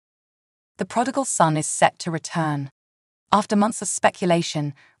the prodigal son is set to return. After months of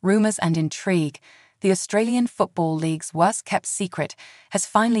speculation, rumours and intrigue, the Australian Football League's worst-kept secret has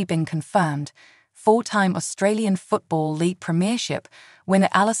finally been confirmed. Four-time Australian Football League Premiership winner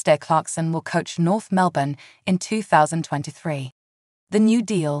Alastair Clarkson will coach North Melbourne in 2023. The new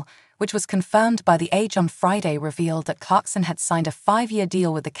deal, which was confirmed by The Age on Friday, revealed that Clarkson had signed a 5-year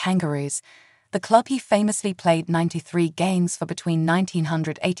deal with the Kangaroos, the club he famously played 93 games for between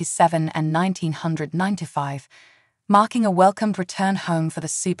 1987 and 1995, marking a welcomed return home for the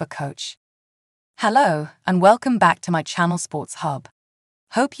super coach. Hello, and welcome back to my channel Sports Hub.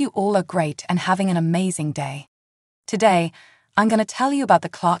 Hope you all are great and having an amazing day. Today, I'm going to tell you about the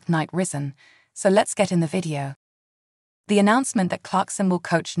Clark Night risen, so let's get in the video. The announcement that Clarkson will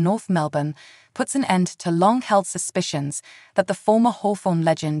coach North Melbourne puts an end to long-held suspicions that the former Hawthorn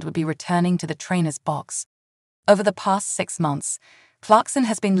legend would be returning to the trainer's box. Over the past 6 months, Clarkson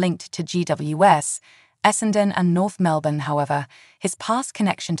has been linked to GWS, Essendon and North Melbourne. However, his past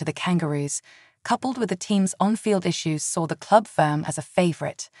connection to the Kangaroos, coupled with the team's on-field issues, saw the club firm as a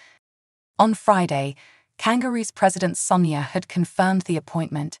favourite. On Friday, Kangaroos president Sonja Hood confirmed the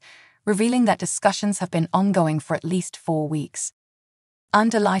appointment, revealing that discussions have been ongoing for at least 4 weeks. I'm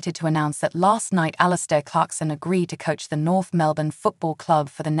delighted to announce that last night Alastair Clarkson agreed to coach the North Melbourne Football Club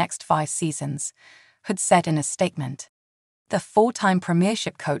for the next 5 seasons, Hood said in a statement. The 4-time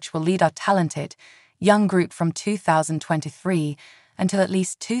Premiership coach will lead our talented, young group from 2023 until at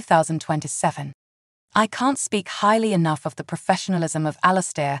least 2027. I can't speak highly enough of the professionalism of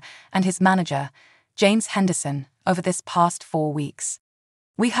Alastair and his manager, James Henderson, over this past 4 weeks.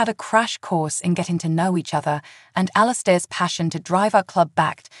 We had a crash course in getting to know each other, and Alastair's passion to drive our club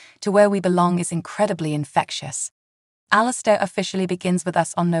back to where we belong is incredibly infectious. Alastair officially begins with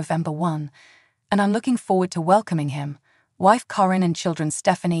us on November 1, and I'm looking forward to welcoming him, wife Corinne and children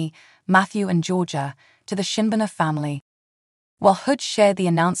Stephanie, Matthew and Georgia, to the Shinbona family. While Hood shared the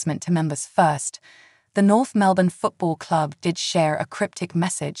announcement to members first, the North Melbourne Football Club did share a cryptic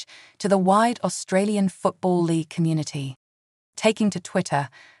message to the wide Australian Football League community. Taking to Twitter,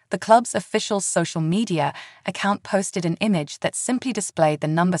 the club's official social media account posted an image that simply displayed the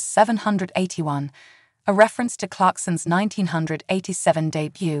number 781, a reference to Clarkson's 1987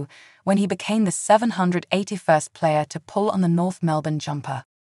 debut when he became the 781st player to pull on the North Melbourne jumper.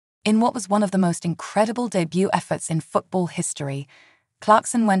 In what was one of the most incredible debut efforts in football history,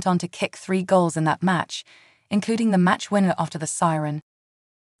 Clarkson went on to kick 3 goals in that match, including the match winner after the siren.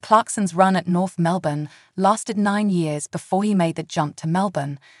 Clarkson's run at North Melbourne lasted 9 years before he made the jump to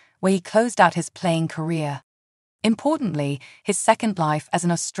Melbourne, where he closed out his playing career. Importantly, his second life as an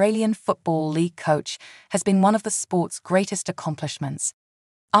Australian Football League coach has been one of the sport's greatest accomplishments.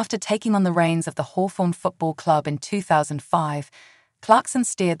 After taking on the reins of the Hawthorn Football Club in 2005, Clarkson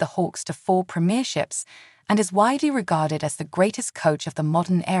steered the Hawks to 4 premierships and is widely regarded as the greatest coach of the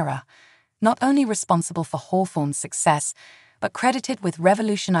modern era, not only responsible for Hawthorn's success, but credited with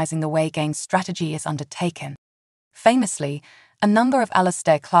revolutionising the way game strategy is undertaken. Famously, a number of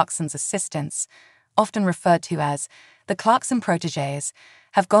Alastair Clarkson's assistants, often referred to as the Clarkson protégés,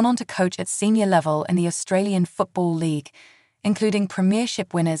 have gone on to coach at senior level in the Australian Football League, including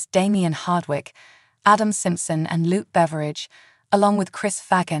Premiership winners Damien Hardwick, Adam Simpson and Luke Beveridge, along with Chris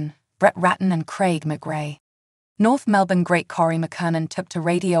Fagan, Brett Ratton and Craig McRae. North Melbourne great Corey McKernan took to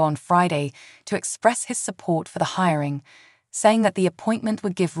radio on Friday to express his support for the hiring, saying that the appointment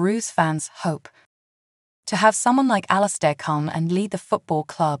would give Roos fans hope. To have someone like Alastair come and lead the football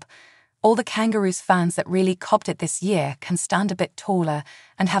club, all the Kangaroos fans that really copped it this year can stand a bit taller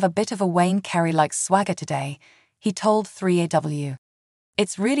and have a bit of a Wayne Carey-like swagger today, he told 3AW.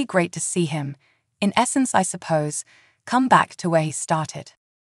 It's really great to see him, in essence I suppose, come back to where he started.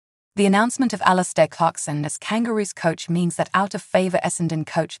 The announcement of Alastair Clarkson as Kangaroos coach means that out-of-favour Essendon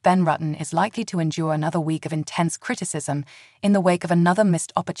coach Ben Rutten is likely to endure another week of intense criticism in the wake of another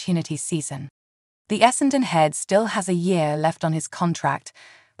missed opportunity season. The Essendon head still has a year left on his contract,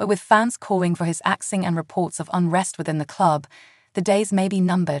 but with fans calling for his axing and reports of unrest within the club, the days may be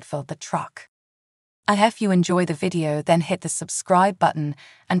numbered for the truck. If you enjoy the video, then hit the subscribe button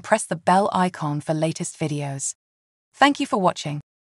and press the bell icon for latest videos. Thank you for watching.